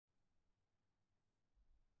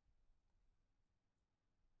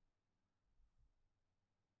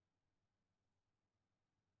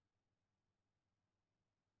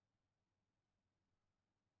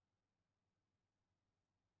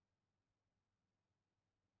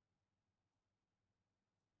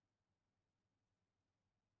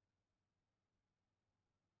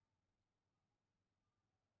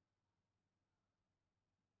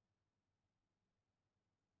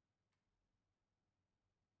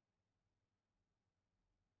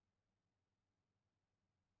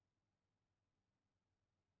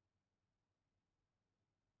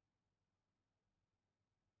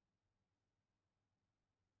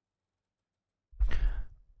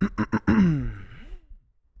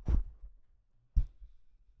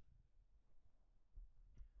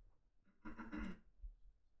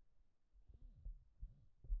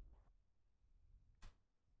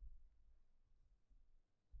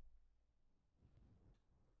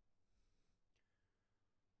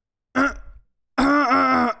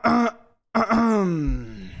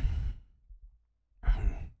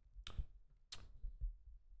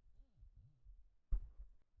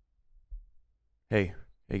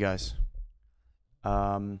Hey guys.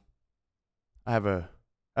 I have a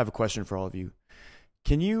question for all of you.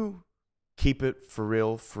 Can you keep it for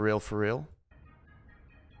real, for real, for real?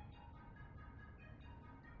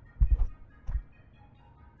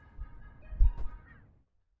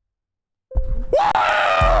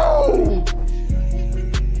 Whoa!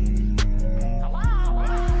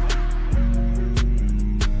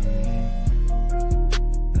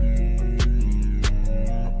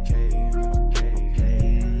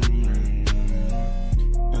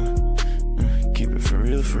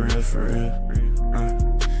 For real.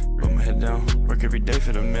 Put my head down, work every day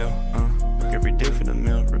for the meal. Work every day for the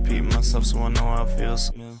meal. Repeat myself so I know how it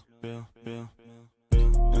feels.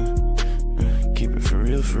 Keep it for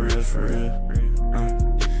real, for real, for real.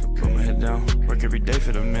 Put my head down, work every day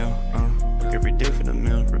for the meal. Work every day for the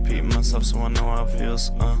meal. Repeat myself so I know how it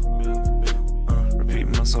feels. Repeat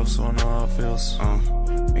myself so I know how it feels.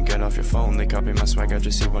 And get off your phone, they copy my swag, I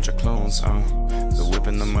just see a bunch of clones. The whip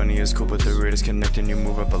and the money is cool, but the rate is connecting, you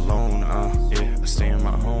move up alone. Yeah, I stay in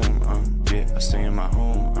my home. Yeah, I stay in my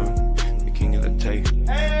home. The king of the tape.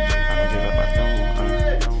 I don't give up my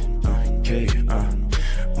throne. Okay,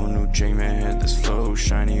 whole new J-Man had this flow,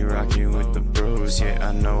 shiny, rocky with the bros. Yeah,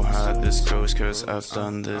 I know how this goes, cause I've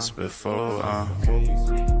done this before.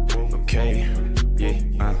 Okay,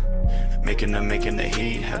 yeah, making the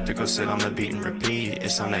heat. Have to go sit on the beat and repeat.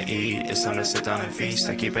 It's time to eat, it's time to sit down and feast.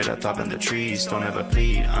 I keep it up top in the trees, don't ever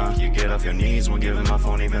plead. You get off your knees, won't give him my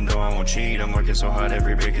phone even though I won't cheat. I'm working so hard,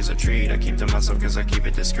 every break is a treat. I keep to myself cause I keep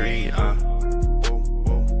it discreet.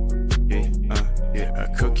 Yeah,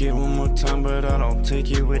 I cook it one more time, but I don't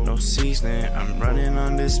take it with no seasoning. I'm running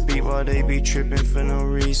on this beat while they be tripping for no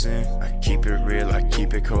reason. I keep it real, I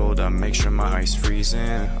keep it cold, I make sure my ice freezing.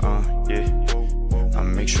 Yeah, I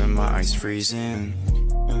make sure my ice freezing.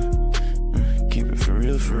 Keep it for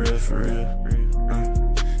real, for real, for real.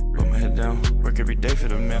 Put my head down, work every day for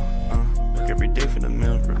the meal. Work every day for the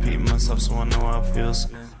meal. Repeat myself so I know how it feels.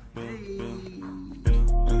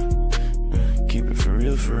 Keep it for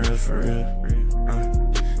real, for real, for real.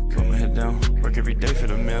 Put my head down, work every day for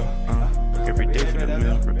the meal. Work every day for the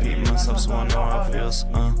meal. Repeat myself so I know how it feels.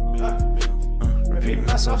 Repeat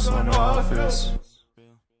myself so I know how it feels.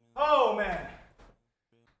 Oh man.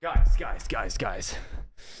 Guys.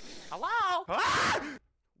 Hello? Ah!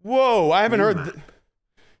 Whoa, I haven't heard.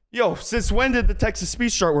 Yo, since when did the text to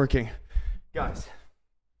speech start working? Guys,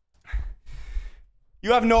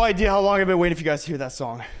 you have no idea how long I've been waiting for you guys to hear that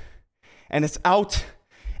song. And it's out,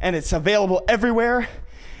 and it's available everywhere,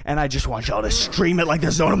 and I just want y'all to stream it like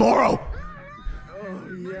there's no tomorrow. Oh,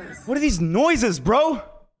 yes. What are these noises, bro?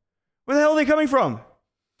 Where the hell are they coming from?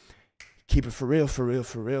 Keep it for real, for real,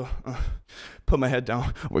 for real. Put my head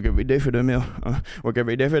down. Work every day for the meal. Work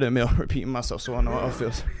every day for the meal. Repeating myself so I know how it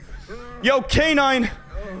feels. Yo, K9,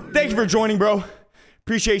 thank you for joining, bro.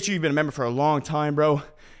 Appreciate you. You've been a member for a long time, bro.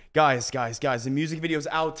 Guys, the music video's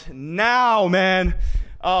out now, man.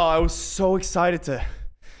 Oh, I was so excited to.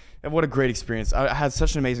 What a great experience. I had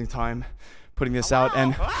such an amazing time putting this out,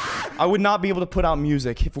 and I would not be able to put out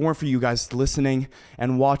music if it weren't for you guys listening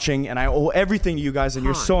and watching, and I owe everything to you guys, and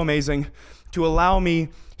you're so amazing to allow me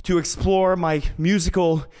to explore my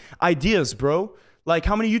musical ideas, bro. Like,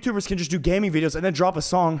 how many YouTubers can just do gaming videos and then drop a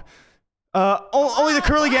song? Only the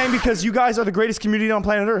Curly Gang, because you guys are the greatest community on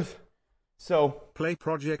planet Earth. So, play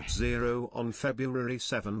Project Zero on February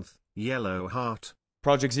 7th, Yellow Heart.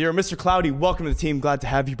 Project Zero. Mr. Cloudy, welcome to the team. Glad to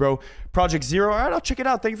have you, bro. Project Zero. All right, I'll check it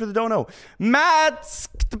out. Thank you for the dono. Matt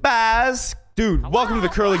Baz. Dude, welcome to the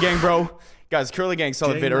Curly Gang, bro. Guys, Curly Gang saw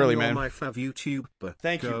the vid early, man. My fav YouTube.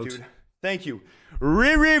 Thank you, dude. Thank you.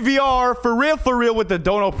 Riri VR, for real with the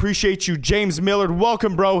dono. Appreciate you. James Millard,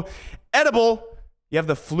 welcome, bro. Edible, you have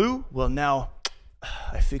the flu? Well, now,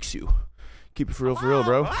 I fix you. Keep it for real,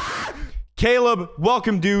 bro. Caleb,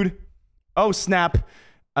 welcome, dude. Oh, snap.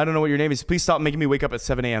 I don't know what your name is. Please stop making me wake up at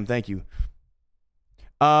 7 a.m. Thank you.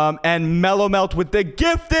 And Mellow Melt with the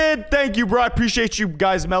gifted. Thank you, bro. I appreciate you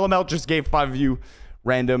guys. Mellow Melt just gave 5 of you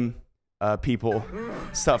random people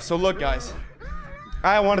stuff. So look, guys.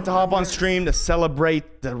 I wanted to hop on stream to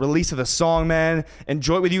celebrate the release of the song, man.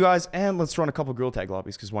 Enjoy it with you guys. And let's run a couple girl tag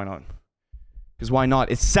lobbies, because why not? Because why not?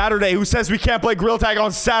 It's Saturday. Who says we can't play Gorilla Tag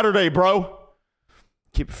on Saturday, bro?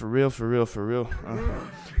 Keep it for real, for real, for real.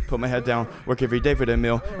 Put my head down. Work every day for the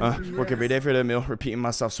meal. Work every day for the meal. Repeating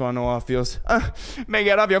myself so I know how it feels. Make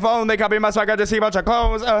it off your phone. They copy my swag. I just see a bunch of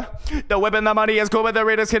clones. The whip and the money is cool, but the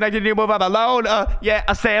rate is connected. You move up alone. Yeah,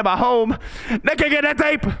 I stay at my home. They can get that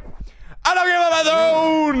tape. I don't give up my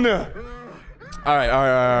zone. All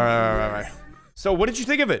right. So what did you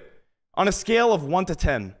think of it? On a scale of 1 to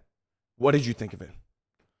 10, what did you think of it?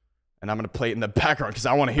 And I'm going to play it in the background because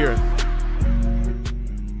I want to hear it.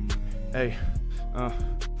 Hey.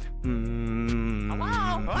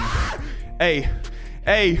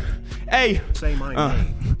 Hey. Say my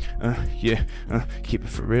name. Yeah. Keep it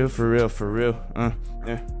for real, for real, for real.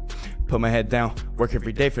 Yeah. Put my head down. Work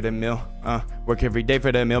every day for the meal. Work every day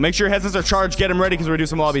for the meal. Make sure your headsets are charged. Get them ready because we're doing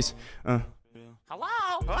some lobbies.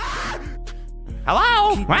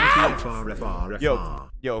 Hello?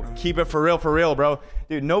 Yo, keep it for real, bro.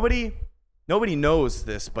 Dude, nobody knows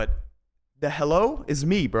this, but the hello is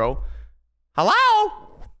me, bro.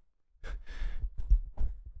 Hello?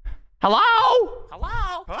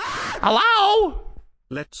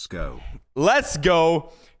 Let's go. Let's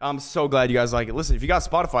go. I'm so glad you guys like it. Listen, if you got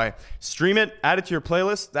Spotify, stream it, add it to your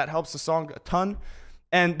playlist. That helps the song a ton.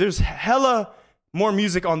 And there's hella more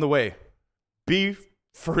music on the way. Be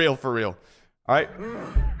for real. All right?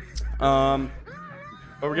 But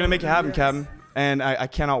we're going to make it happen, Captain. And I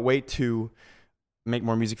cannot wait to make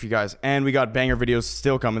more music for you guys. And we got banger videos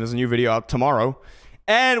still coming. There's a new video out tomorrow.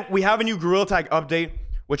 And we have a new Gorilla Tag update,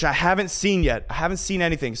 which I haven't seen yet. I haven't seen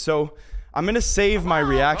anything. So I'm going to save my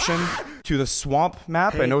reaction to the swamp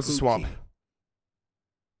map. I know it's a swamp.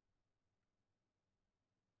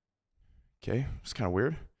 Okay, it's kind of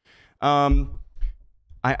weird. I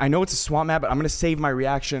know it's a swamp map, but I'm going to save my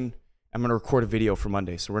reaction. I'm going to record a video for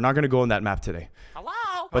Monday. So we're not going to go on that map today.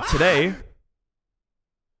 But today...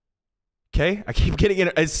 Okay, I keep getting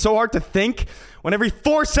it. It's so hard to think when every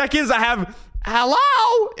 4 seconds I have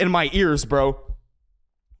hello in my ears, bro.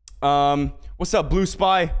 What's up, Blue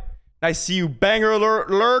Spy? Nice to see you. Banger alert.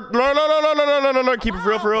 Keep it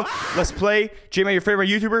for real. Let's play. J-Man, your favorite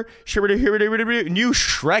YouTuber. New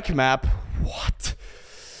Shrek map. What?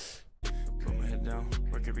 Put my head down.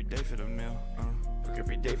 Work every day for the meal. Work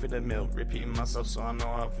every day for the meal. Repeating myself so I know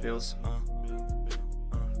how it feels.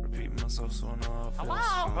 Myself so I know how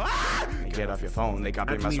it feels. Get off your phone. They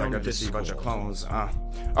copy my swag. I just see a bunch of clones. All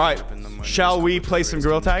right, shall we play some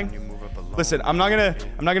Gorilla Tag? Listen, I'm not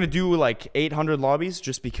gonna do like 800 lobbies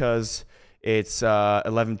just because it's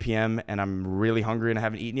 11 p.m. and I'm really hungry and I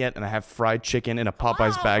haven't eaten yet, and I have fried chicken in a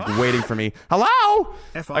Popeyes bag waiting for me. Hello?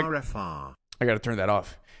 FRFR. I gotta turn that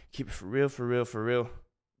off. Keep it for real.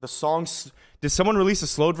 The songs. Did someone release a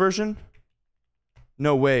slowed version?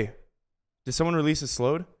 No way. Did someone release a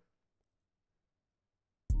slowed?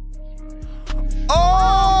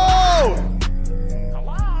 Oh!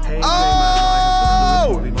 Hey, oh!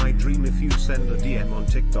 It would be my dream if you send a DM on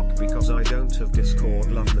TikTok because I don't have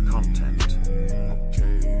Discord. Love the content.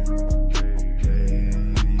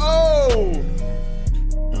 Oh!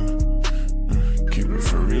 Keep it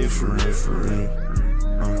for real.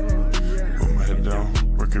 Put my head down.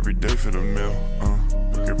 Work every day for the meal.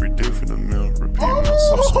 Work every day for the meal. Repeat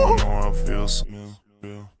myself so I know how it feels.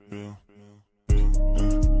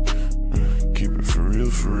 Keep it for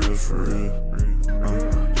real.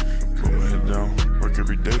 Put my head down. Work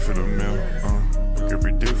every day for the meal. Work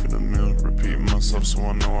every day for the meal. Repeat myself so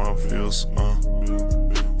I know how it feels.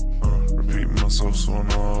 Repeat myself so I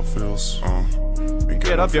know how it feels.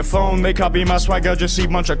 Get off your phone. They copy my swag. I just see a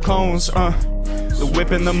bunch of clones. The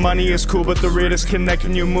whip and the money is cool, but the rate is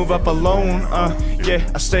connecting. You move up alone. Yeah,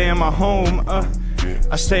 I stay in my home. I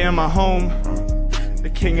stay in my home.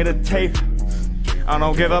 The king of the tape. I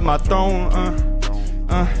don't give up my throne.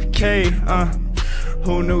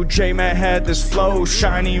 Who knew J-Man had this flow?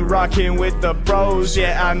 Shiny rocking with the bros.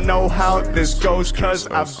 Yeah, I know how this goes, cause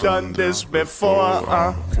I've done this before.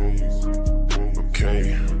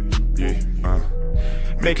 Okay. Yeah.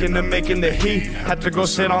 Making the heat. Had to go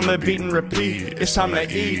sit on the beat and repeat. It's time to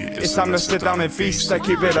eat. It's time to sit down and feast. I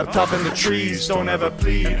keep it up top in the trees. Don't ever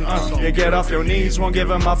plead. You get off your knees. Won't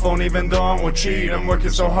give him my phone even though I won't cheat. I'm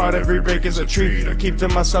working so hard every break is a treat. I keep to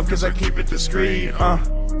myself cause I keep it discreet.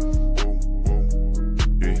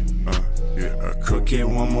 Cook it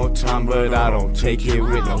one more time, but I don't take it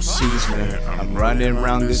with no seasoning. I'm running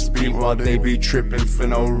around this beat while they be tripping for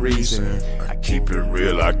no reason. I keep it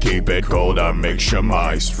real, I keep it cold, I make sure my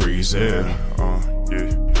eyes freezing.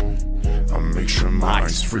 I make sure my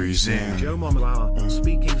ice freezing. Joe Momoa,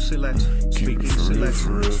 speaking Silet, speaking Silet,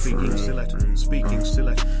 speaking Silet, speaking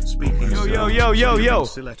Silet, speaking Silet. Yo.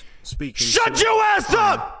 Silet, speaking Shut Silet. your ass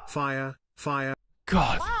up! Fire, fire.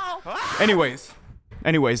 God. Anyways,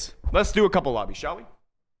 let's do a couple lobbies, shall we?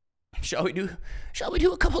 Shall we do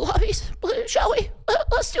a couple lobbies? Shall we?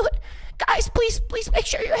 Let's do it. Guys, please make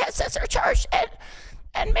sure your headsets are charged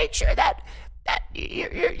and make sure that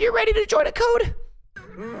you're ready to join a code.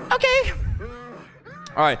 Okay.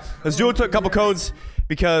 All right, let's do a couple codes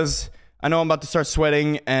because I know I'm about to start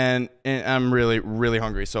sweating and I'm really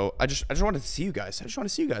hungry. So I just wanted to see you guys.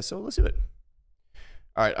 So let's do it.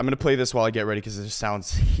 All right, I'm gonna play this while I get ready because it just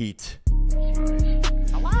sounds heat.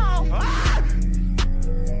 Hello.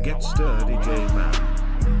 Get sturdy, J-Man.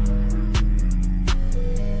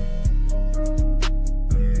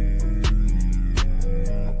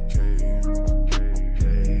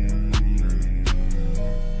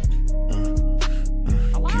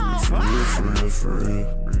 For real.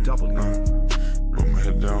 W. Put my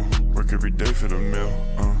head down, work every day for the meal.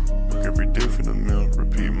 Work every day for the meal.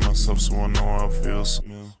 Repeat myself so I know how it feels.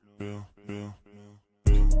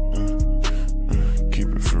 Keep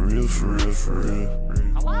it for real.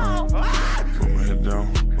 Hello. Put my head down,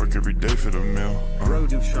 work every day for the meal. Bro,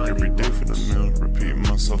 do Work shiny every day for the ones. meal. Repeat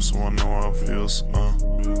myself so I know how it feels.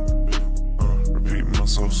 Repeat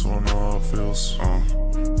myself so I know how it feels.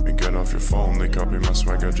 And get off your phone, they copy my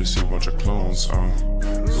swag, I just see a bunch of clones.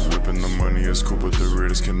 The whip and the money is cool, but the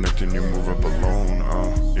rear is connecting, you move up alone.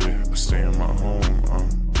 Yeah, I stay in my home.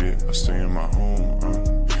 Yeah, I stay in my home.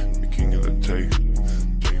 The king of the tape,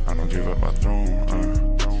 I don't give up my throne.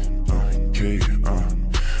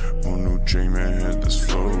 On new J-Man had this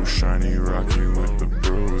flow, shiny rocky with the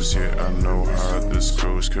bros. Yeah, I know how this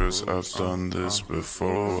goes, cause I've done this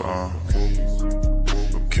before.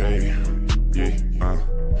 Okay, yeah,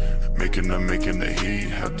 making the heat.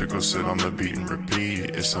 Have to go sit on the beat and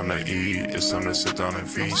repeat. It's time to eat, it's time to sit down and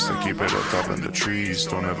feast. I keep it up top in the trees,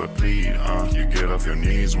 don't ever plead. You get off your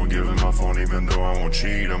knees, won't give him my phone even though I won't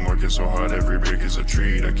cheat. I'm working so hard, every break is a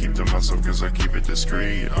treat. I keep to myself cause I keep it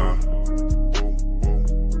discreet.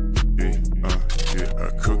 I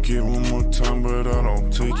cook it one more time, but I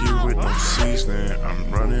don't take it with no seasoning.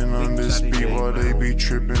 I'm running on this beat while they be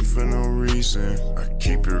tripping for no reason. I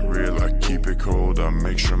keep it real, I keep it cold, I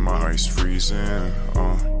make sure my ice freezing.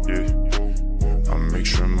 Yeah, I make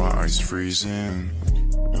sure my ice freezing.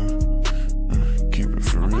 Keep it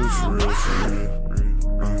for real.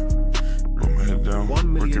 Put my head down,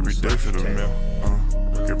 work every day for the meal.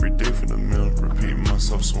 Work every day for the meal. Repeat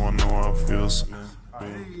myself so I know how it feels.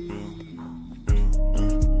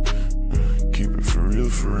 Keep it for real.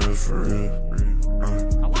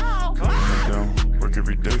 Down, work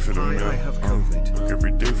every day for the meal. I have COVID. Work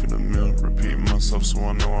every day for the meal. Repeat myself so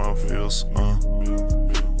I know how it feels. Alright.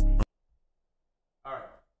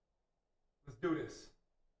 Let's do this.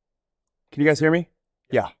 Can you guys hear me?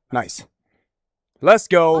 Yeah, nice. Let's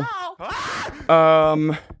go.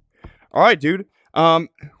 Alright, dude.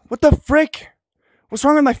 What the frick? What's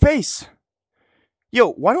wrong with my face?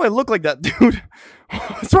 Yo, why do I look like that, dude?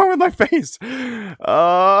 What's wrong with my face?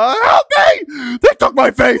 Help me! They took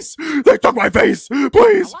my face!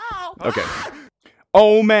 Please! Okay.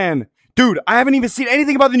 Oh, man. Dude, I haven't even seen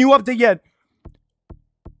anything about the new update yet.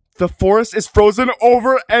 The forest is frozen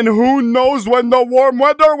over, and who knows when the warm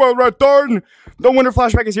weather will return. The winter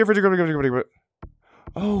flashback is here for...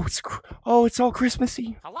 Oh, it's all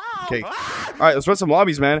Christmassy. Okay. All right, let's run some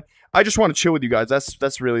lobbies, man. I just want to chill with you guys.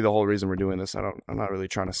 That's really the whole reason we're doing this. I'm not really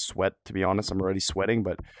trying to sweat, to be honest. I'm already sweating,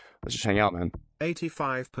 but let's just hang out, man.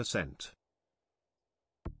 85%.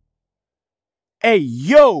 Hey,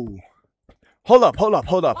 yo! Hold up.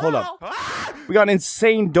 We got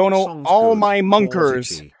Insane Dono, Song's all good. my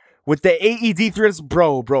monkers, Ballsy. with the AED threads.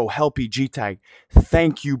 Bro, helpy G-Tag.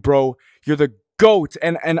 Thank you, bro. You're the GOAT.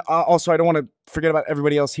 And also, I don't want to forget about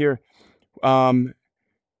everybody else here.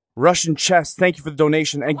 Russian Chess, thank you for the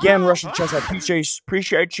donation. Again, Russian Chess, I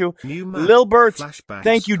appreciate you. Lil Bert,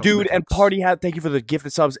 thank you, dude. And Party Hat, thank you for the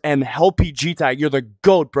gifted subs. And Helpy G-Tag, you're the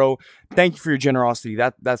GOAT, bro. Thank you for your generosity.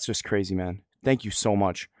 That's just crazy, man. Thank you so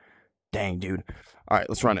much. Dang, dude. All right,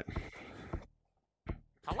 let's run it.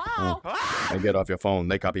 Hello. They get off your phone.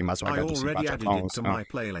 They copy my swag. I already added it to my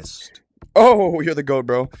playlist. Oh, you're the GOAT,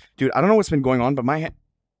 bro. Dude, I don't know what's been going on, but my...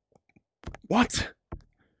 What?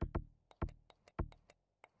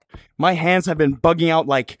 My hands have been bugging out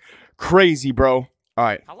like crazy, bro. All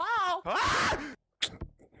right. Hello.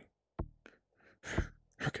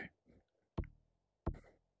 Okay.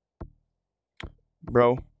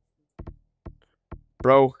 Bro,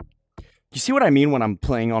 you see what I mean when I'm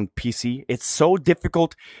playing on PC? It's so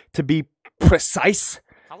difficult to be precise.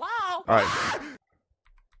 Hello? All right.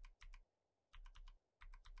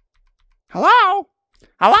 Hello?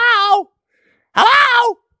 Hello?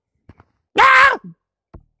 Hello? Ah!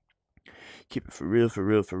 Keep it for real, for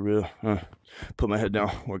real, for real. Put my head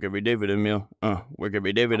down. Work every day for the meal. Work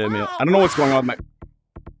every day for the meal. I don't know what's going on with my...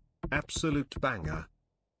 Absolute banger.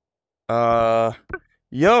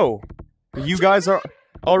 Yo. You guys are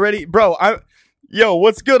already... Bro, Yo,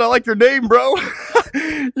 what's good? I like your name, bro.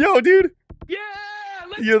 Yo, dude. Yeah,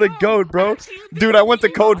 you're the GOAT, bro. Dude, I went to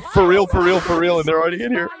code for real, for real, for real, and they're already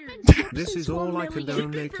in here. This is all I can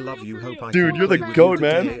donate. Love you. Hope I Dude, you're the GOAT,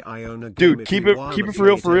 man. Dude, keep it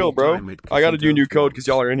for real, bro. I gotta do a new code because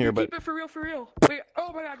y'all are in here, but keep it for real. Wait,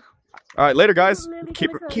 oh my god. all right, later, guys.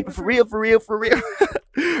 Keep it for real, for real, for real.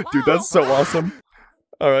 Dude, that's so awesome.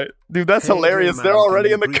 All right, dude, that's hilarious. They're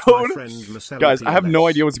already in the code. Guys, I have no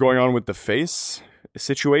idea what's going on with the face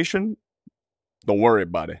situation. Don't worry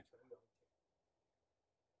about it.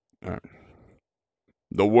 All right.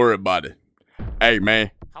 Don't worry about it. Hey,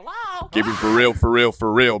 man. Hello? Keep it for real, for real,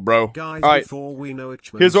 for real, bro. Guys, all right, before we know it,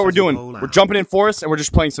 here's what we're doing. We're jumping in forest, and we're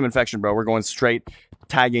just playing some infection, bro. We're going straight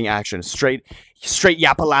tagging action. Straight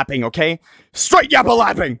yappa-lapping, okay? Straight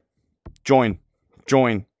yappa-lapping! Join.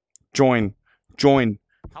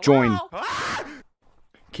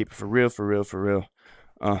 Keep it for real, for real, for real.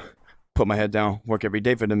 Put my head down. Work every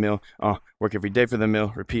day for the meal. Work every day for the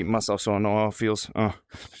meal. Repeating myself so I know how it feels.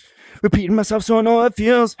 Repeating myself so I know how it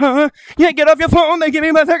feels. Yeah, get off your phone. They give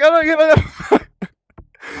me my tech.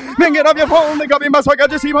 Man, get off your phone. They got me my swag. I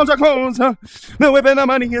just see my clothes. The whipping the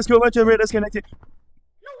money is cool, but you're disconnected.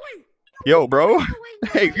 Yo, bro.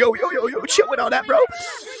 Hey, yo. Chill with all that, bro.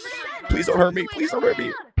 Please don't hurt me. Please don't hurt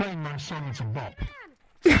me.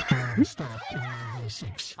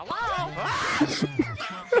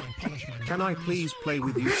 Can I please play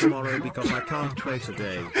with you tomorrow because I can't play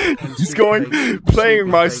today? He's playing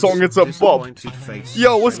my song. It's a bop.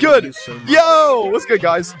 Yo, what's good? Yo, what's good,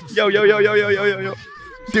 guys? Yo.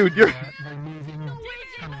 Dude, you're...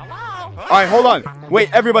 Alright, hold on.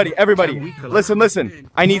 Wait, everybody. Listen.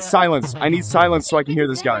 I need silence. So I can hear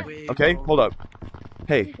this guy. Okay? Hold up.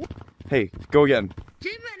 Hey, go again.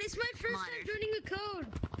 J-Man, it's my first time joining a code.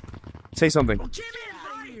 Say something.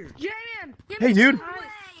 J-Man! Hey, dude.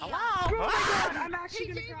 Hello? Oh my god, I'm actually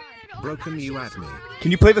gonna cry. Broken, you at me.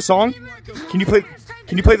 Can you play the song? Can you play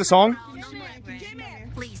the song?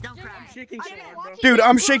 Please don't cry. Dude,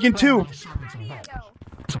 I'm shaking too.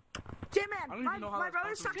 J-Man, my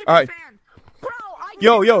brother's sucking All right. fan. Bro,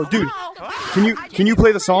 Yo, dude. Can you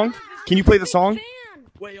play the song? Can you play the song?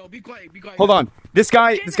 Wait, yo, be quiet. Hold on. This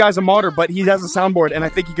guy's a modder, but he has a soundboard, and I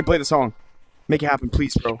think he can play the song. Make it happen,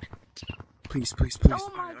 please, bro. Please.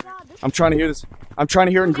 Oh my god. I'm trying to hear this. I'm trying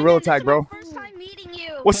to hear it in Gorilla Tag, bro. First time meeting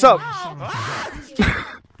you. What's up?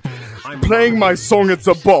 Playing my song, it's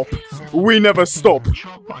a bop. We never stop.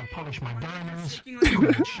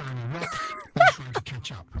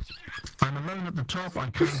 I'm alone at the top, I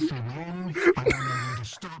can't feel wrong, I don't know where to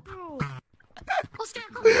stop.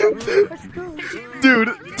 Dude,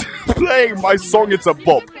 playing my song, it's a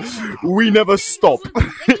bop. We never stop.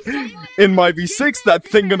 In my V6, that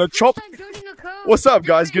thing gonna chop. What's up,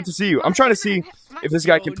 guys? Good to see you. I'm trying to see if this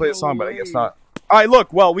guy can play a song, but I guess not. Alright,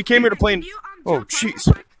 look, well, we came here to play... Oh, jeez.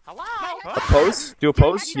 A pose? Do a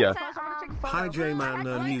pose? Yeah. Hi J-Man,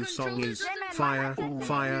 a new song is Fire.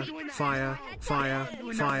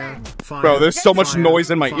 Bro, there's so much noise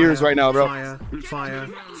in my ears right now, bro.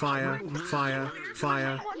 Fire.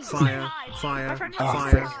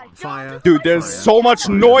 Dude, there's so much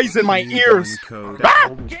noise in my ears.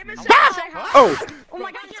 Ah! Ah! Oh.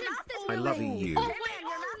 I love you. Wait.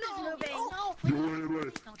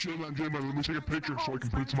 J-Man, let me take a picture so I can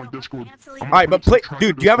put it to my Discord. Alright, but play...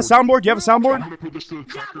 Dude, do you have a soundboard? I'm gonna put this to the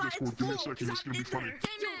tracker Discord. Give me a second, it's gonna be funny.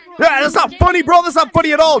 Yeah, that's not funny, bro. That's not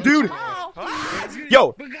funny at all, dude.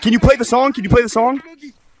 Yo, can you play the song? I'm just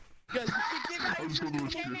gonna do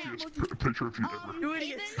a picture if you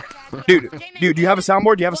ever. Dude, do you have a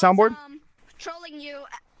soundboard? Trolling you.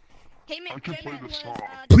 I can play the song.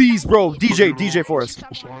 Please, bro. DJ for us.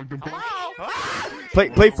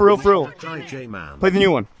 Play for real. Hi J-Man. Play the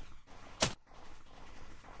new one.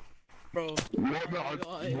 Bro. What?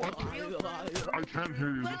 I can't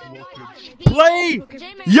hear you. There's more kids. Play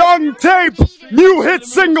Young Tape, new hit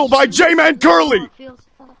single by J-Man Curly.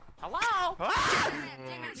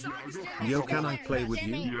 Yo, can I play with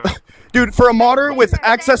you? Yeah. Dude, for a modder with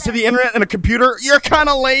access to the internet and a computer, you're kind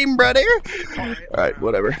of lame, brother. Alright,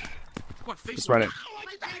 whatever. Just run it.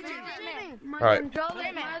 Alright.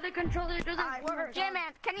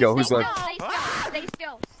 Yo, who's left? Stay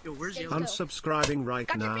still. I'm subscribing right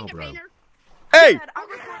now, bro. Hey!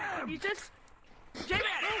 You just... J-Man!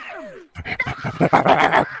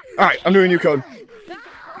 Alright, I'm doing new code.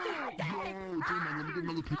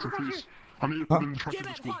 I need to put it in the tracking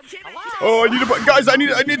Discord. Oh, I need to put, guys, I need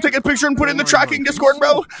to take a picture and put it in the tracking Discord,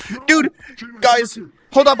 bro. Dude, guys,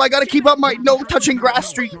 hold up, I gotta keep up my no touching grass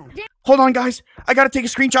streak. Hold on, guys, I gotta take a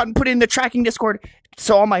screenshot and put it in the tracking Discord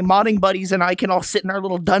so all my modding buddies and I can all sit in our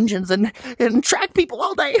little dungeons and track people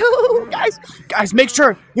all day. Guys, make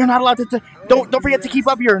sure you're not allowed to don't forget to keep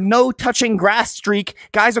up your no touching grass streak,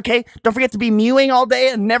 guys. Okay, don't forget to be mewing all day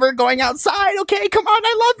and never going outside. Okay, come on,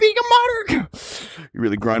 I love being a modder. You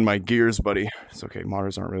really grind my gears, buddy. It's okay,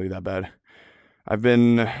 modders aren't really that bad. I've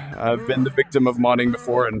been the victim of modding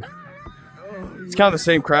before, and it's kind of the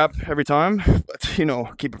same crap every time, but, you know,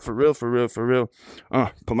 keep it for real.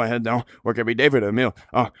 Put my head down, work every day for the meal.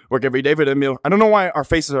 Work every day for the meal. I don't know why our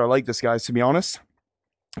faces are like this, guys, to be honest.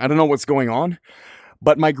 I don't know what's going on,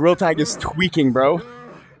 but my grill tag is tweaking, bro.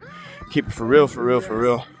 Keep it for real.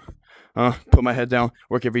 Put my head down,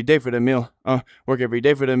 work every day for the meal. Work every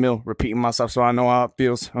day for the meal. Repeating myself so I know how it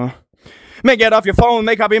feels. Man, get off your phone,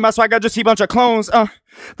 make copy my swag, I just see a bunch of clones.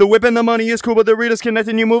 The whip and the money is cool, but the reader's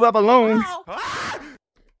connecting, you move up alone.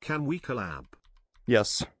 Can we collab?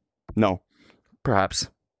 Yes. No. Perhaps.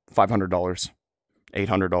 $500.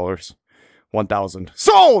 $800. $1,000.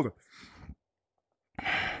 Sold!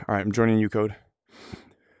 Alright, I'm joining you, code.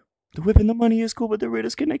 The whip and the money is cool, but the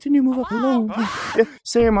reader's connecting, you move up alone. Yeah,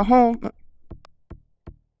 stay in my home.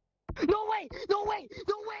 No way!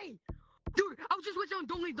 Dude, I was just with someone,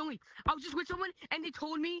 don't leave. I was just with someone, and they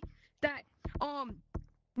told me that,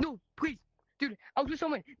 no, please. Dude, I was with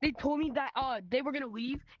someone, they told me that, they were gonna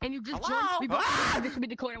leave, and you just joined. We both this will be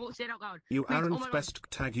the code, I won't say it out loud. You Please, Aaron's best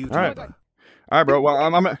tag YouTuber. Alright, bro, well,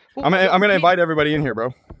 I'm gonna invite everybody in here,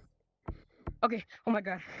 bro. Okay, oh my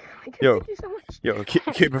god. Yo, Thank you so much. Yo,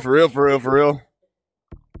 keep it for real.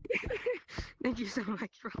 Thank you so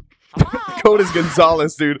much, bro. Code is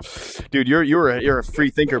Gonzalez, dude. Dude, you're a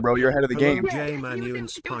free thinker, bro. You're ahead of the game. J-Man, you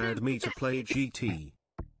inspired me to play GT.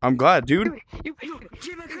 I'm glad, dude.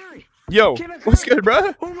 J-Man Curly. Yo, what's good,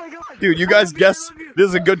 bro? Oh my god. Dude, you guys guess this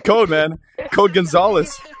is a good code, man. Code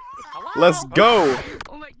Gonzalez. Let's go.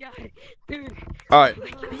 Oh my god, dude. Alright.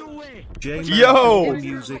 No way. Yo!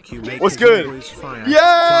 Music you make What's good? fire.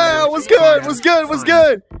 Yeah! What's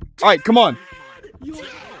good? Alright, come on.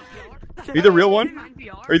 Are you the real one?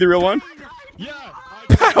 Are you the real one? Yeah.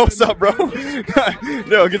 What's up, bro?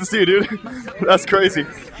 Yo, good to see you, dude. That's crazy.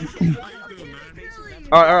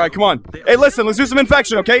 Alright, come on. Hey, listen, let's do some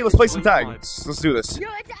infection, okay? Let's play some tag. Let's do this.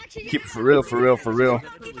 Keep it for real.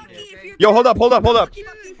 Yo, hold up.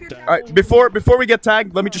 Alright, before we get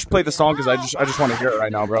tagged, let me just play the song because I just want to hear it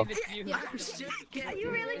right now, bro. Are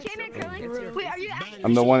you really J-Man Curly? Wait, are you actually?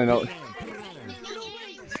 I'm the one and only.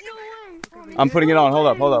 I'm putting it on. Hold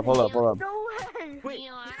up.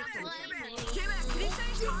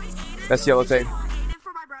 That's yellow tape.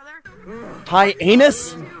 Hi,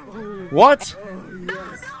 anus? What?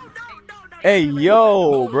 Hey,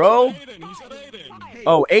 yo, bro.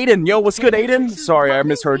 Oh, Aiden. Yo, what's good, Aiden? Sorry, I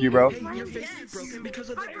misheard you, bro.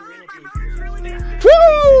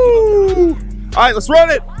 Woo! Alright, let's run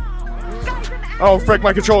it! Oh, frick,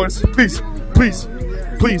 my controllers. Please.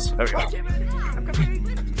 There we go.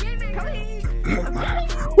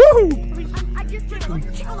 Woo!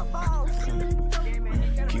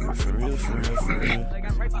 Keep it for real.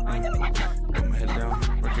 Put my head down,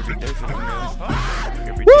 work every day for the meal. Work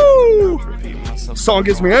every day, Woo! repeat myself. Song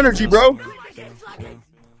gives me energy, bro.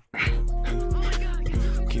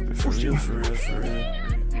 Keep it for real.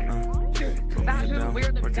 Put my head down,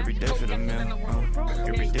 work every day for the meal. Work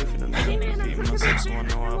every day for the meal. Repeat myself so I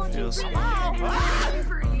know how it feels.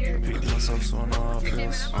 Repeat myself so I know how it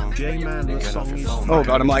feels. J-Man, the song is Oh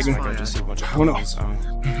god, I'm lagging. I just see a bunch of Oh no.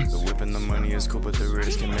 homies, the whip and the money is cool, but the rear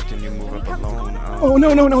is connecting. You move up alone. Oh no.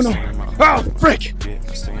 Oh, frick! Yeah,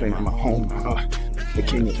 I stay Stay in in my my home. The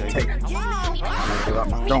king of the tape.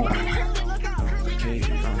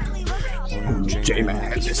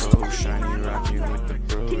 J-Man. Shiny Rocky with the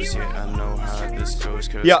bros. Yeah, I know how this goes.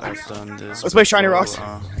 Yeah. I've done this. Let's play Shiny Rocks.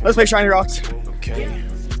 Let's play Shiny Rocks. Okay.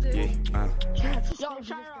 Yeah.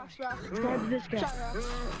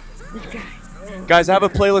 Guys, I have a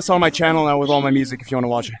playlist on my channel now with all my music if you want to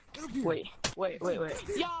watch it. Wait.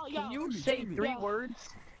 Can you say 3 words?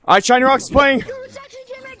 Alright, Shiny Rocks is playing. It's actually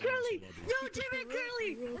J-Man Curly. No, J-Man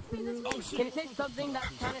Curly. Can you say something that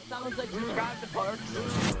kind of sounds like Subscribe to Parks?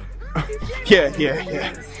 Yeah.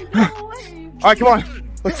 Alright, come on.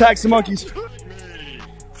 Let's tag some monkeys.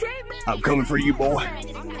 I'm coming for you, boy.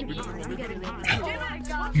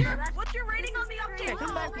 What's your rating on the update?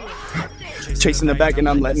 Chasing the bag and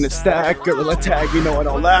I'm letting it stack. Gorilla tag, you know I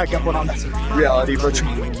don't lack. I put on the reality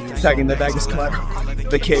virtual. Tagging the bag is collateral.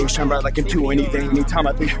 Vacation, right? Like I can do anything, anytime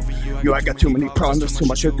I think. Yo, I got too many problems, there's too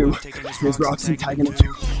much to do. There's rocks and tagging it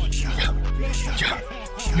too.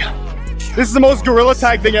 Yeah. This is the most gorilla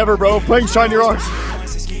tag thing ever, bro. Playing Shiny Rocks.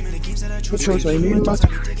 What shows I need about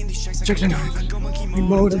check it out.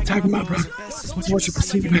 Remote and tagging my brother. What's what you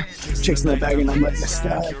perceive me? Chasing the bag and I'm letting it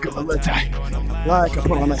stack. Gorilla tag. Like I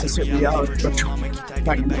put on that hit reality virtual.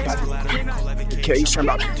 Tagging the bag. Vacation,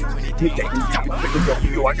 right? Me taking the time I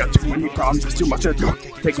think yo, I got too many problems, there's too much to do.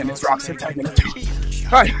 Taking his rocks and tagging it too.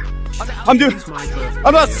 Alright, I'm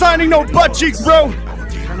not signing no butt cheeks, bro.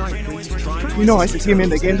 You know I see him in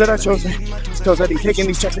the games that I chose. Tells that he's taking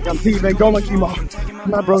these checks like I'm thieving, going like chemo.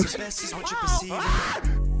 My bros.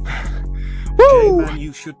 Woo! Hey man,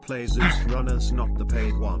 you should play Zeus Runners, not the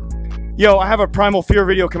paid one. Yo, I have a Primal Fear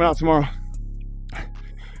video coming out tomorrow.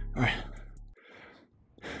 Alright.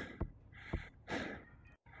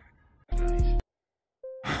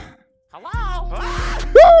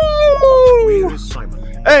 Woo!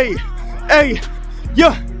 Hey,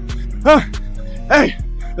 yeah, hey,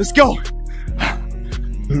 let's go.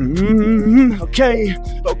 Okay,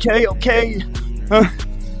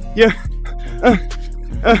 yeah,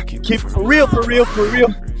 keep it for real.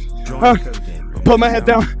 Put my head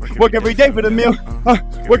down, work every day for the meal.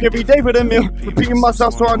 Work every day for the meal. Repeating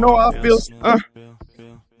myself so I know how it feels.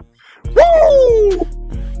 Woo!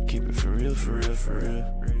 Keep it for real.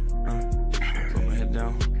 Put my head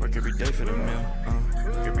down, work every day for the meal.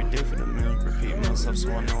 Work every day for the meal. Repeat myself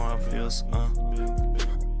so I know how it feels.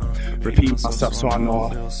 Repeat myself so I know how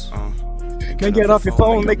it feels. Can't get off your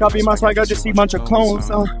phone, they copy my swag, I just see a bunch of clones.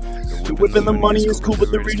 The whipping the money is cool,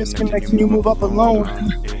 but the readers connecting you move up alone.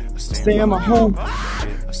 Stay in my home,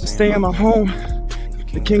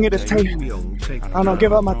 the king of the tape. I don't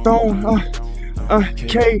give up my throne.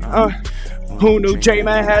 Who knew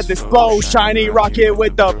J-Man had this flow? Shiny rocket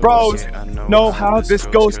with the bros. Know how this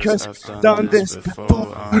goes, cause done this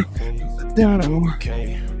before.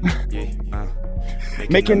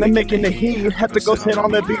 Making the heat. Have to go sit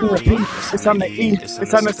on the beat and repeat. It's time to eat.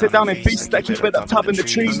 It's time to sit down and feast. I keep it up top in the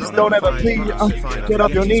trees. Don't ever plead. Get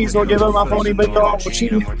off your knees or give up my phone, even though I'm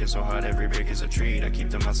cheating. Working so hard, every break is a treat. I keep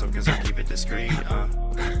to myself cause I keep it discreet.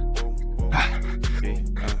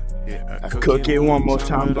 I cook it one more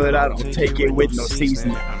time, but I don't take it with no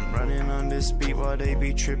seasoning. I'm running on this beat while they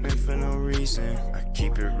be tripping for no reason. I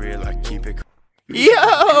keep it real, I keep it.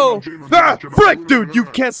 Yo! Frick, dude, you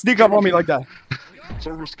can't sneak up on me like that.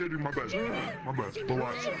 Sorry, skating, my bad.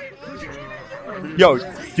 Relax. Yo, do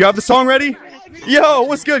you have the song ready? Yo,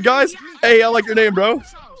 what's good, guys? Hey, I like your name, bro.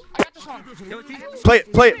 Play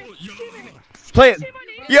it.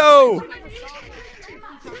 Yo!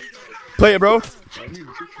 Play it, bro.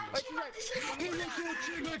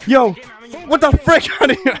 Yo, what the frick?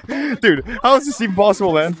 Dude, how is this even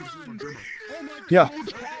possible, man? Yeah.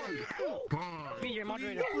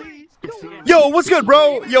 Yo, what's good,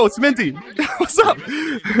 bro? Yo, it's Minty. What's up?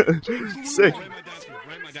 Sick.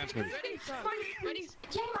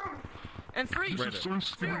 And three.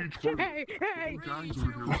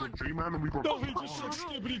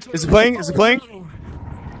 Is it playing?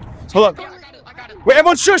 Hold up. Wait,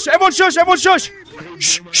 everyone shush!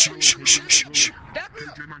 Shh.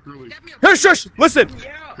 Here, shush! Listen!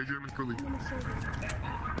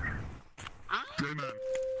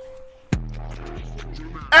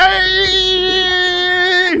 Hey!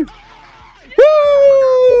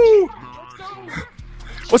 Woo!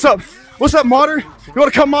 What's up, Modder? You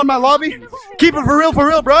wanna come on my lobby? Keep it for real,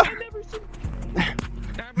 bro.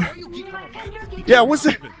 Yeah, what's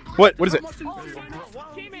it? What is it?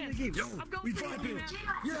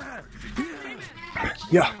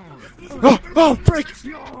 Yeah. Oh, frick!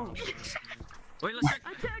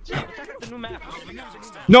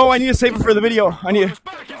 No, I need to save it for the video. I need to...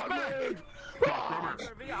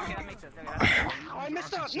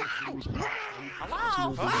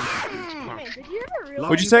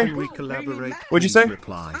 What'd you say? What'd you say? Do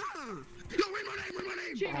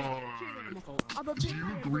you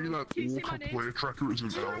agree that Orca player tracker is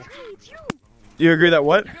an L? Do you agree that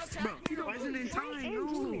what?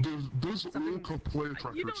 Does Orca player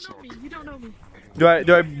tracker suck? Do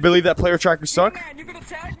I believe that player trackers suck? You're gonna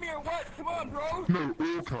tag me or what? Come on, bro. No,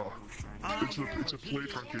 Orca. It's a player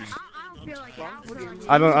tracking.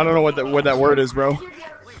 I don't know what that word is, bro.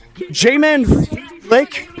 J-Man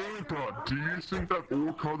Lick? Orca, do you think that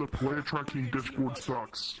Orca, the player tracking Discord,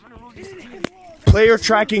 sucks? Player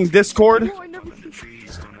tracking Discord? Is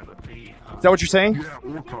that what you're saying? Yeah,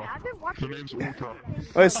 Orca. The name's Orca.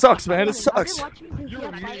 Oh, it sucks, man. It sucks.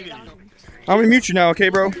 I'm gonna mute you now, okay,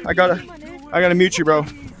 bro? I gotta... I gotta mute you, bro.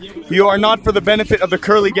 You are not for the benefit of the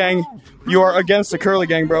Curly Gang. You are against the Curly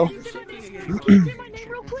Gang, bro.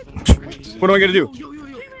 What am I gonna do?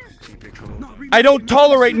 I don't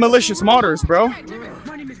tolerate malicious modders, bro.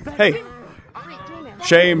 Hey.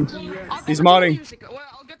 Shame. He's modding.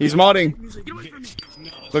 He's modding.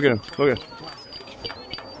 Look at him. Look at him.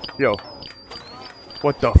 Yo.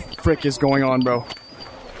 What the frick is going on, bro?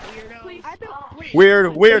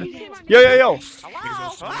 Weird, weird. Yo.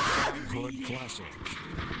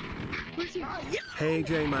 Hey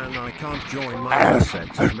J-Man, I can't join my headset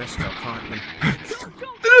to Mr. Hartman.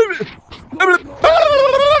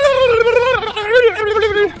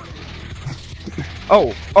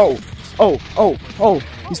 Oh.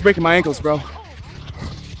 He's breaking my ankles, bro.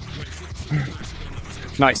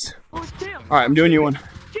 Nice. Alright, I'm doing you one.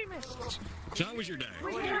 So how was your day?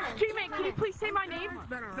 J-Man, can you please say my name?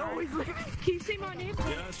 No, he's leaving. Can you say my name?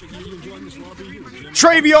 Yeah, so you enjoying this lobby?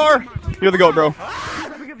 Travior! You're the GOAT, bro.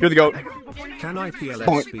 You're the GOAT. Can I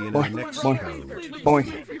PLS be in the next show?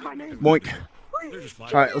 Boink.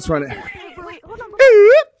 Alright, let's run it.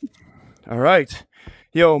 Alright.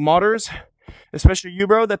 Yo, modders, especially you,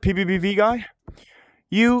 bro, that PBBV guy.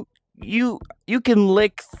 You can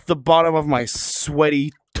lick the bottom of my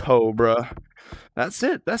sweaty toe, bro. That's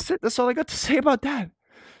it. That's all I got to say about that.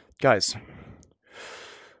 Guys,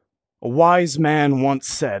 a wise man once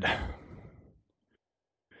said,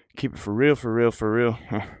 keep it for real.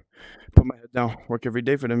 Put my head down. Work every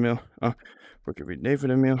day for the meal. Work every day for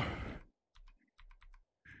the meal.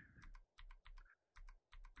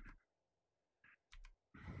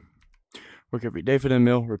 Work every day for the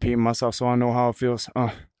meal. Repeating myself so I know how it feels.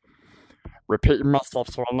 Repeating myself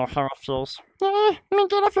so I know how it feels.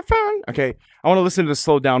 Get off your phone. Okay, I want to listen to the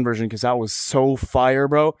slowed down version because that was so fire,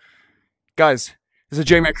 bro. Guys, this is a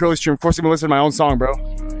J-Man Curly stream. Forcing me to listen to my own song, bro.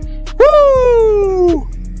 Woo!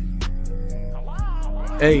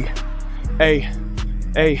 Hey.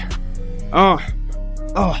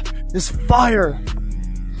 This fire.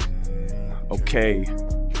 Okay.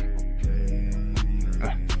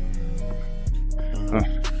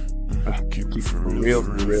 Keep it for real.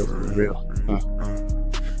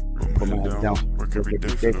 Put my head down. Work every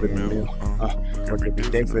day for the meal. Work every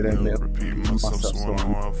day for the meal. Repeat myself so I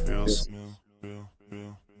know how it feels.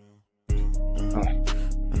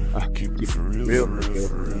 Keep it for real.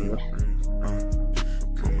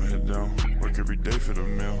 Put my head down. Work every day for the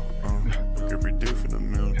meal. Work every day for the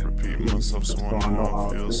meal. Repeat myself so I know how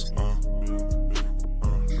it feels.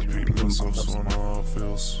 Repeat myself so I know how it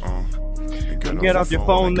feels. Get off your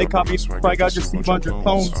phone, they copy. I got just a bunch of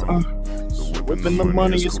phones. Whipping the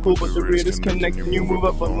money is cool, but the real disconnect when you move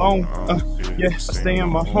up alone. Yeah, I stay in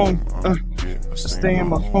my home. I stay in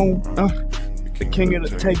my home. The king of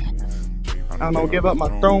the tape. I don't give up my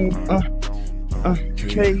throne.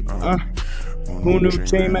 Okay. Who knew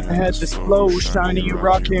J-Man had this flow? Shiny, you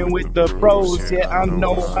rockin' with the bros. Yeah, I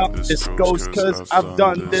know how this goes, cause I've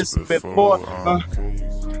done this before.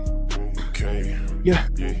 Yeah.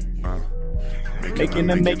 Making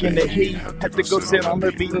the heat. Had to go sit on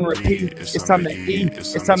the beat and repeat. It's time to eat.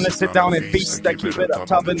 It's time to sit down and feast. I keep it up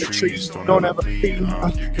top in the trees. Don't ever feed.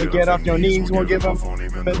 You get off your knees. Won't give them.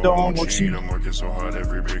 But don't won't cheat. I'm working so hard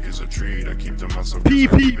every break is a treat. I keep to myself.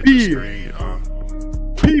 PPP.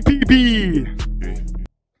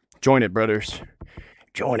 Join it, brothers.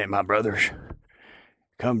 Join it, my brothers.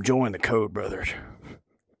 Come join the code, brothers.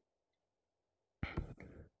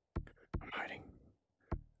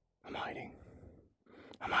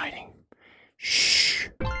 I'm hiding. Shh.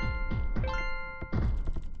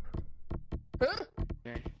 Huh?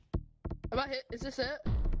 Okay. About hit? Is this it?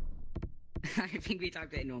 I think we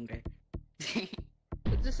typed it in wrong, guy. Is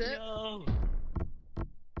this it? No.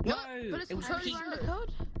 What? No. But it's It was code. peep. The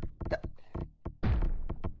code?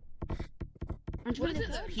 What is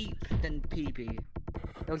it? Peep, then PB.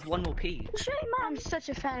 There was one more P. J-Man, I'm such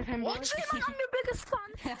a fan of him. What? J-Man, I'm your biggest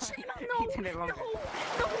fan. J-Man, no. He did it wrong.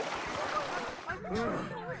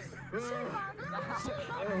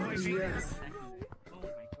 Yes.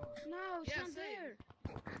 No, it's not there.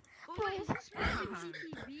 Boy, is this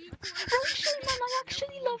Oh, J-Man, I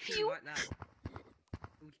actually love you. Right now.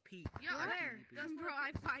 It was Peep. Yeah, there. Bro,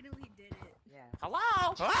 I finally did it. Yeah.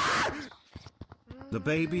 Hello? The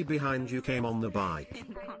baby behind you came on the bike.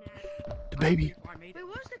 The baby. Wait, what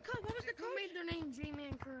was the code? What was the code? Who made their name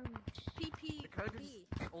J-Man Curly? PP. The code is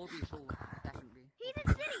all these all, definitely. He's in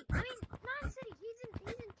city. I mean, not in city. He's in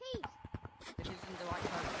cave. This isn't the right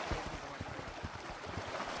code.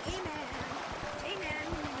 J-Man,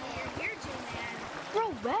 you're here, J-Man. Bro,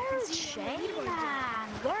 where's J-Man?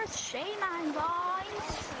 Where's J-Man,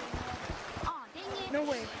 guys? Oh, dang it. No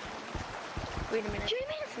way. Wait a minute.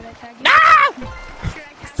 J-Man, Ah!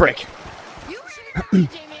 Frick.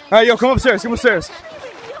 Alright, yo, come upstairs, come upstairs.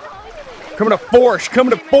 Coming to force,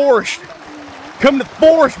 coming to force. Coming to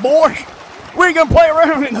force, boys. We ain't gonna play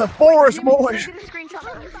around in the forest, boys.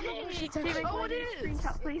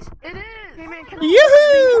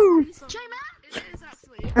 Yoo-hoo!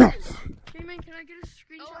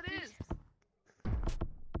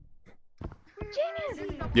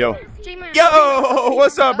 Yo. Yo,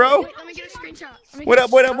 what's up, bro? What up,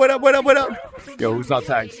 what up, what up, what up, what up? Yo, who's not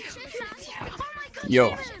tagged?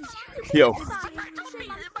 Yo. Yo.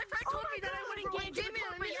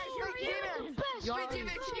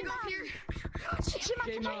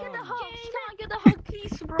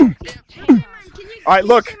 Alright,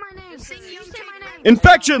 look.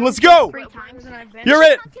 Infection, let's go. You're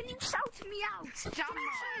it.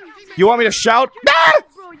 You want me to shout? Ah!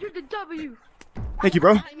 Thank you,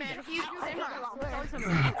 bro.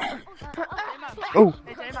 Oh,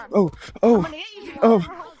 oh, oh, oh,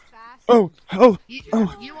 oh, oh, oh,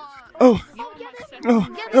 oh, oh,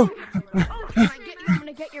 oh.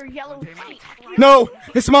 No,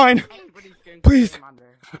 it's mine. Please.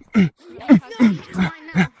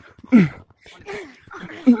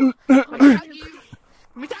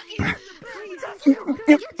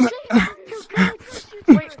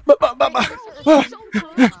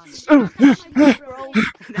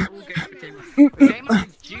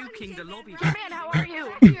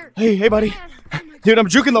 Hey, hey, buddy. Dude, I'm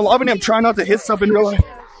juking the lobby and I'm trying not to hit stuff in real life.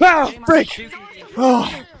 Ah, frick. Oh.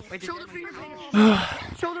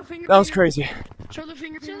 That was crazy.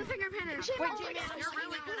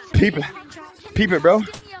 Peep it. Peep it, bro.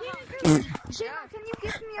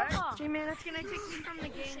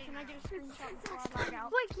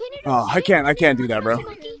 Oh, I can't do that, bro.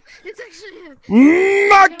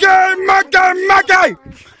 Maggie!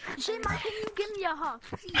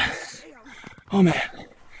 Oh man.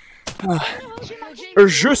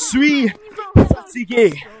 Je suis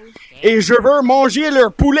fatigué et je veux manger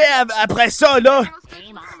leur poulet après ça, là.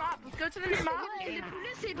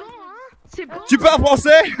 Tu parles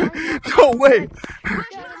français? No way.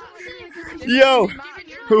 Yo.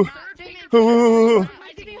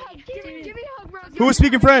 Who is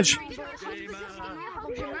speaking French?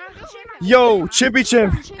 Yo, Chippy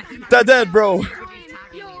Chimp. That dead, bro.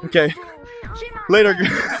 Okay. Later.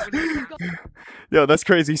 Yo, that's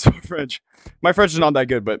crazy. He spoke French. My French is not that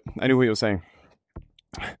good, but I knew what he was saying.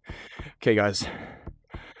 Okay, guys.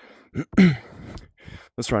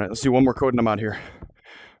 Let's run it. Let's do one more code and I'm out here.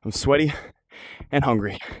 I'm sweaty and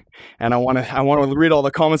hungry. And I want to read all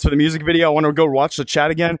the comments for the music video. I want to go watch the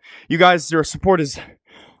chat again. You guys, your support is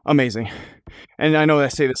amazing. And I know I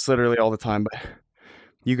say this literally all the time, but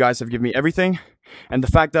you guys have given me everything. And the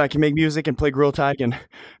fact that I can make music and play Gorilla Tag and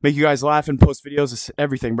make you guys laugh and post videos is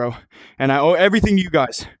everything, bro. And I owe everything to you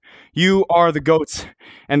guys. You are the GOATs,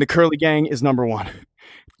 and the Curly Gang is #1.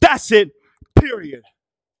 That's it, period.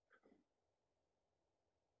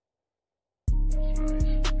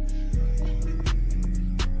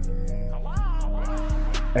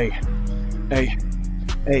 Hey, hey,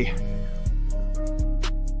 hey.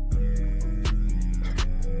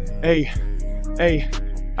 Hey, hey.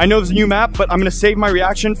 I know there's a new map, but I'm gonna save my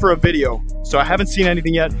reaction for a video. So I haven't seen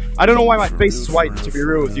anything yet. I don't know why my face is white, to be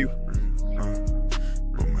real with you.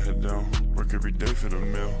 Put my head down, work every day for the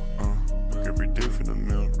meal. Work every day for the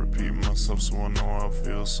meal. Repeat myself so I know how it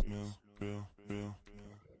feels.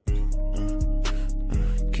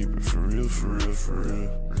 Keep it for real, for real, for real.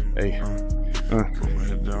 Hey. Put my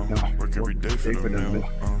head down, work every day for the meal.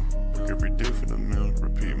 Work every day for the meal.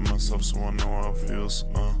 Repeat myself so I know how it feels.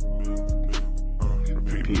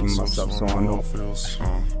 Repeating myself so I know.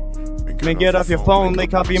 Man, get off your phone, they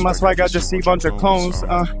copy my swag, I just see a bunch of clones.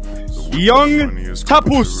 Young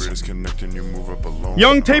Tapus.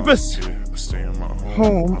 Young Tapus.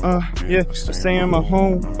 Home, yeah, I stay in my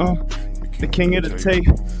home, the king of the tape.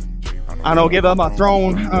 I don't give up my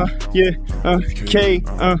throne, yeah, K,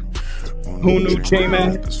 who knew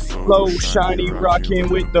J-Man? Flow, shiny, rocking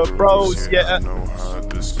with the bros, yeah.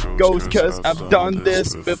 Goes cause I've done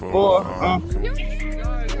this before,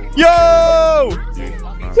 Yo!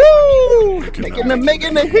 Woo!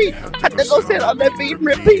 Making the heat. Had to go sit on the beat and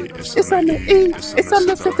repeat. It's on the E. It's on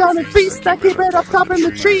the sit down and feast. I keep it up top in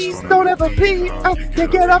the trees. Don't ever pee. You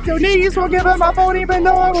get off your knees. Won't give up my phone even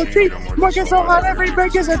though I will cheat. Working so hard every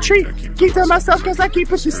break is a treat. Keep to myself cause I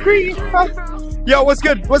keep it discreet. Yo, what's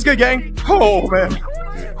good? What's good, gang? Oh, man.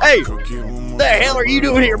 Hey, the hell are you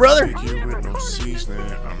doing here, brother?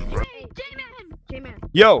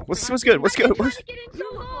 Yo, what's good? What's good?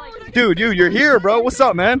 Dude, you're here, bro. What's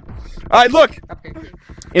up, man? All right, look.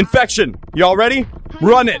 Infection. Y'all ready?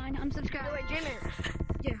 Run it.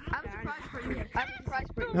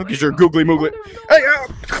 Look at your googly moogly. Hey,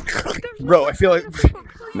 bro, I feel like.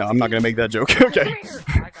 No, I'm not gonna make that joke. Okay.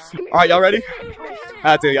 All right, y'all ready?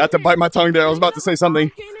 I had to bite my tongue there. I was about to say something.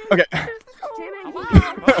 Okay.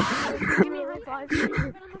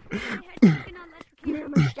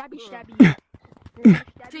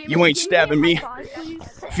 You ain't stabbing me.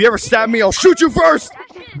 If you ever stab me, I'll shoot you first.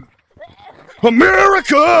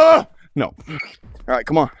 America! No. All right,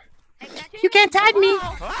 come on. You can't hide me.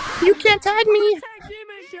 You can't hide me.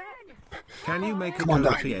 Can you make a Come on,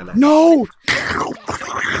 Doc. TNF? No!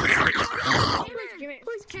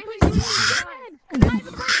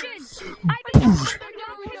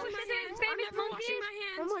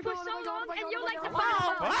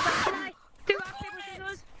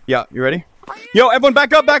 Yeah, you ready? Yo, everyone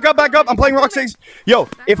back up, back up, back up. I'm playing Rocksteady. Yo,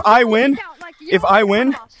 if I win,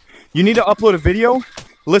 you need to upload a video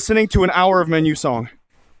listening to an hour of Menu song.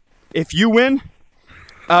 If you win,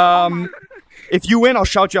 I'll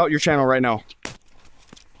shout you out your channel right now.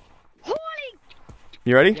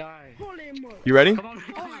 You ready? You ready?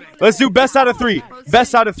 Let's do best out of 3.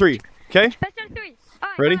 Best out of 3. Okay? Best out of 3.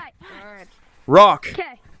 Ready? Rock,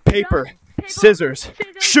 paper, scissors,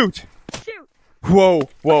 shoot. Whoa,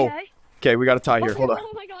 whoa. Okay, we got a tie here. Hold on.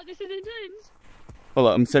 Oh my god, this is intense. Hold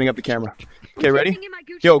on, I'm setting up the camera. Okay, ready?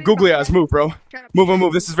 Yo, googly eyes, move, bro.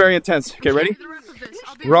 Move. This is very intense. Okay, ready?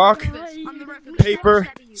 Rock, paper,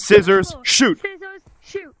 scissors, shoot.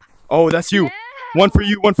 Oh, that's you. One for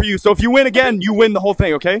you. So if you win again, you win the whole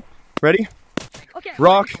thing, okay? Ready?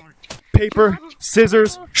 Rock, paper,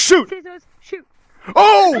 scissors, shoot.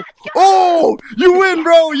 Oh! Oh! You win,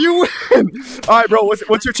 bro! You win! Alright, bro,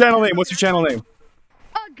 what's your channel name? What's your channel name?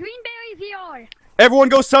 Greenberry VR. Everyone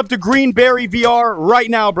go sub to Greenberry VR right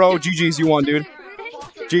now, bro. GG's, you won, dude.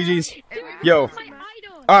 GG's. Yo.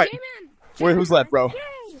 Alright. Who's left, bro?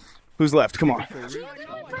 Who's left? Come on.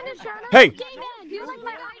 Hey!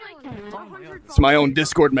 It's my own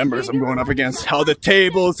Discord members I'm going up against. How the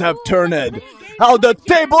tables have turned. How the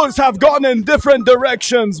tables have gone in different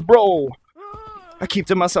directions, bro. I keep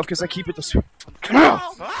to myself because I keep it this way.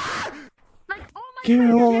 Do you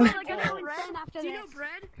know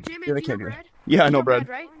Bread? Yeah, they can't do that. Yeah, I know Bread.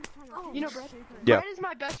 Right? You know Bread? Yeah. Bread is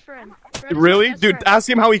my best friend. Really? Dude, ask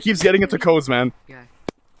him how he keeps getting into codes, man.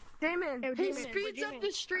 Damon, he speeds up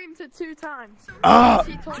the stream to 2 times. Ah!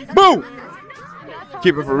 Boo!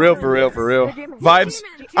 Keep it for real. Vibes,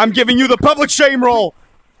 I'm giving you the public shame roll!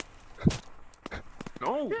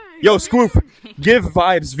 Yo, Squoof, give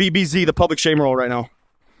Vibes VBZ the public shame roll right now.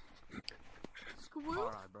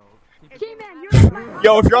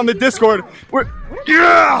 Yo, if you're on the Discord, we're...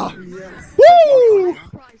 Yeah! Woo!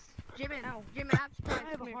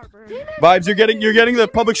 Vibes, you're getting the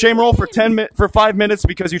public shame roll for 5 minutes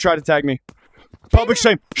because you tried to tag me. Public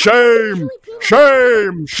shame. Shame!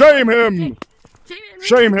 Shame! Shame him!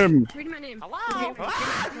 Shame him!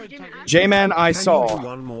 J-Man I saw.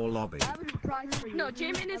 One more lobby. No,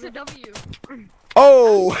 J-Man is a W.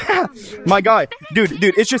 Oh! My guy. Dude,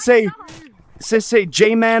 it should say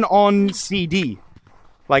J-Man on CD.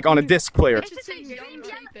 Like on a disc player.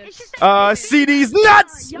 CD's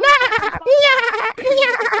nuts!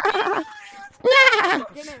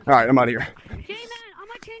 Alright, I'm out of here.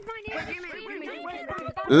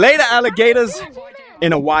 Later, alligators.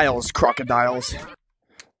 In a whiles, crocodiles.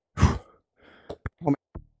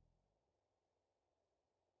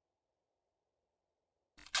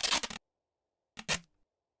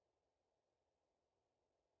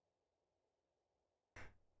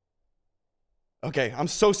 Okay, I'm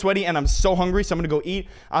so sweaty and I'm so hungry, so I'm gonna go eat.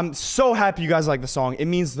 I'm so happy you guys like the song. It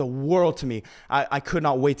means the world to me. I could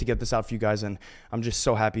not wait to get this out for you guys, and I'm just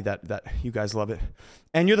so happy that you guys love it.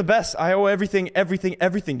 And you're the best. I owe everything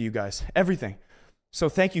to you guys. Everything. So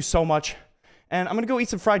thank you so much. And I'm gonna go eat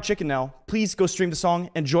some fried chicken now. Please go stream the song.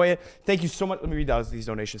 Enjoy it. Thank you so much. Let me read out these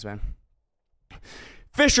donations, man.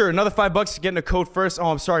 Fisher, another $5 getting a code first. Oh,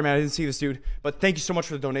 I'm sorry, man. I didn't see this, dude. But thank you so much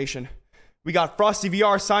for the donation. We got Frosty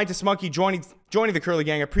VR, Scientist Monkey joining the Curly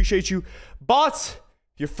Gang. I appreciate you. Bots,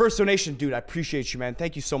 your first donation, dude. I appreciate you, man.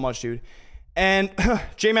 Thank you so much, dude. And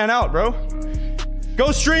J-Man out, bro.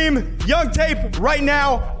 Go stream Young Tape right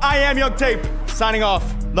now. I am Young Tape. Signing off.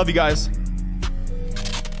 Love you guys.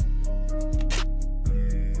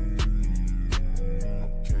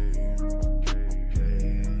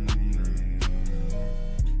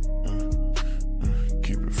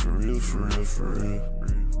 Keep it for real.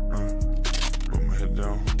 Put my head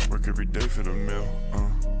down, work every day for the meal.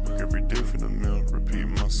 Work every day for the meal. Repeat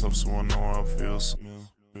myself so I know how it feels.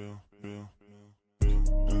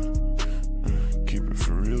 Keep it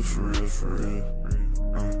for real.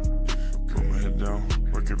 Put my head down,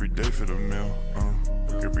 work every day for the meal.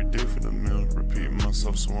 Work every day for the meal. Repeating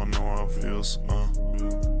myself so I know how it feels.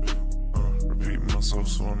 Repeating myself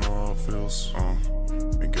so I know how it feels.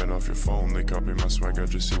 And get off your phone, they copy my swag, I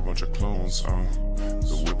just see a bunch of clones.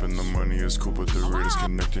 The whip and the money is cool, but the rate is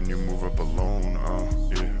connecting, you move up alone.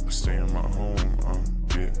 Yeah, I stay in my home.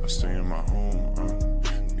 Yeah, I stay in my home.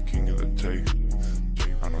 The king of the tape.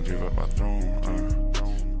 I don't give up my throne.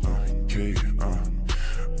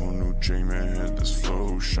 Oh, new J-Man had this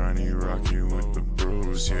flow, shiny, rocky with the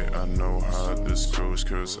bros. Yeah, I know how this goes,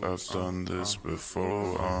 cause I've done this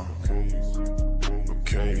before.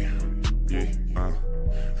 Okay, yeah,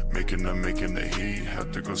 making the heat.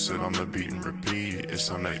 Have to go sit on the beat and repeat. It's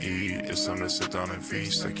time to eat, it's time to sit down and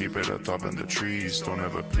feast. I keep it up top in the trees, don't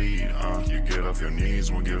ever plead. You get off your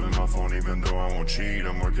knees, won't give him my phone even though I won't cheat.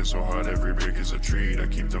 I'm working so hard, every break is a treat. I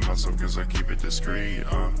keep to myself cause I keep it discreet.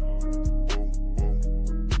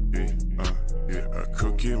 I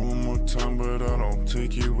cook it one more time, but I don't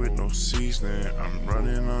take it with no seasoning. I'm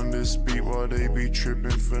running on this beat while they be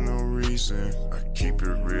tripping for no reason. I keep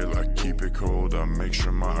it real, I keep it cold, I make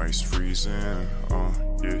sure my ice freezing.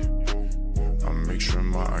 Yeah, I make sure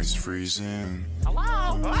my ice freezing.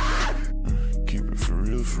 Hello? Keep it for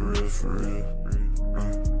real, for real, for real.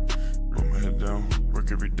 Put my head down,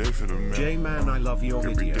 work every day for the meal. J-Man, I love your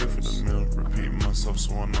every videos. Day for the meal, repeating myself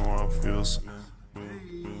so I know how it feels.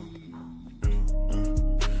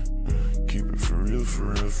 Keep it for real, for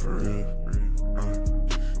real, for real.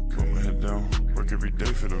 Put my head down, work every day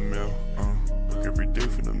for the meal. Work every day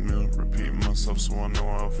for the meal, repeating myself so I know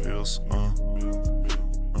how it feels.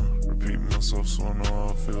 Repeating myself so I know how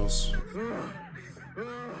it feels.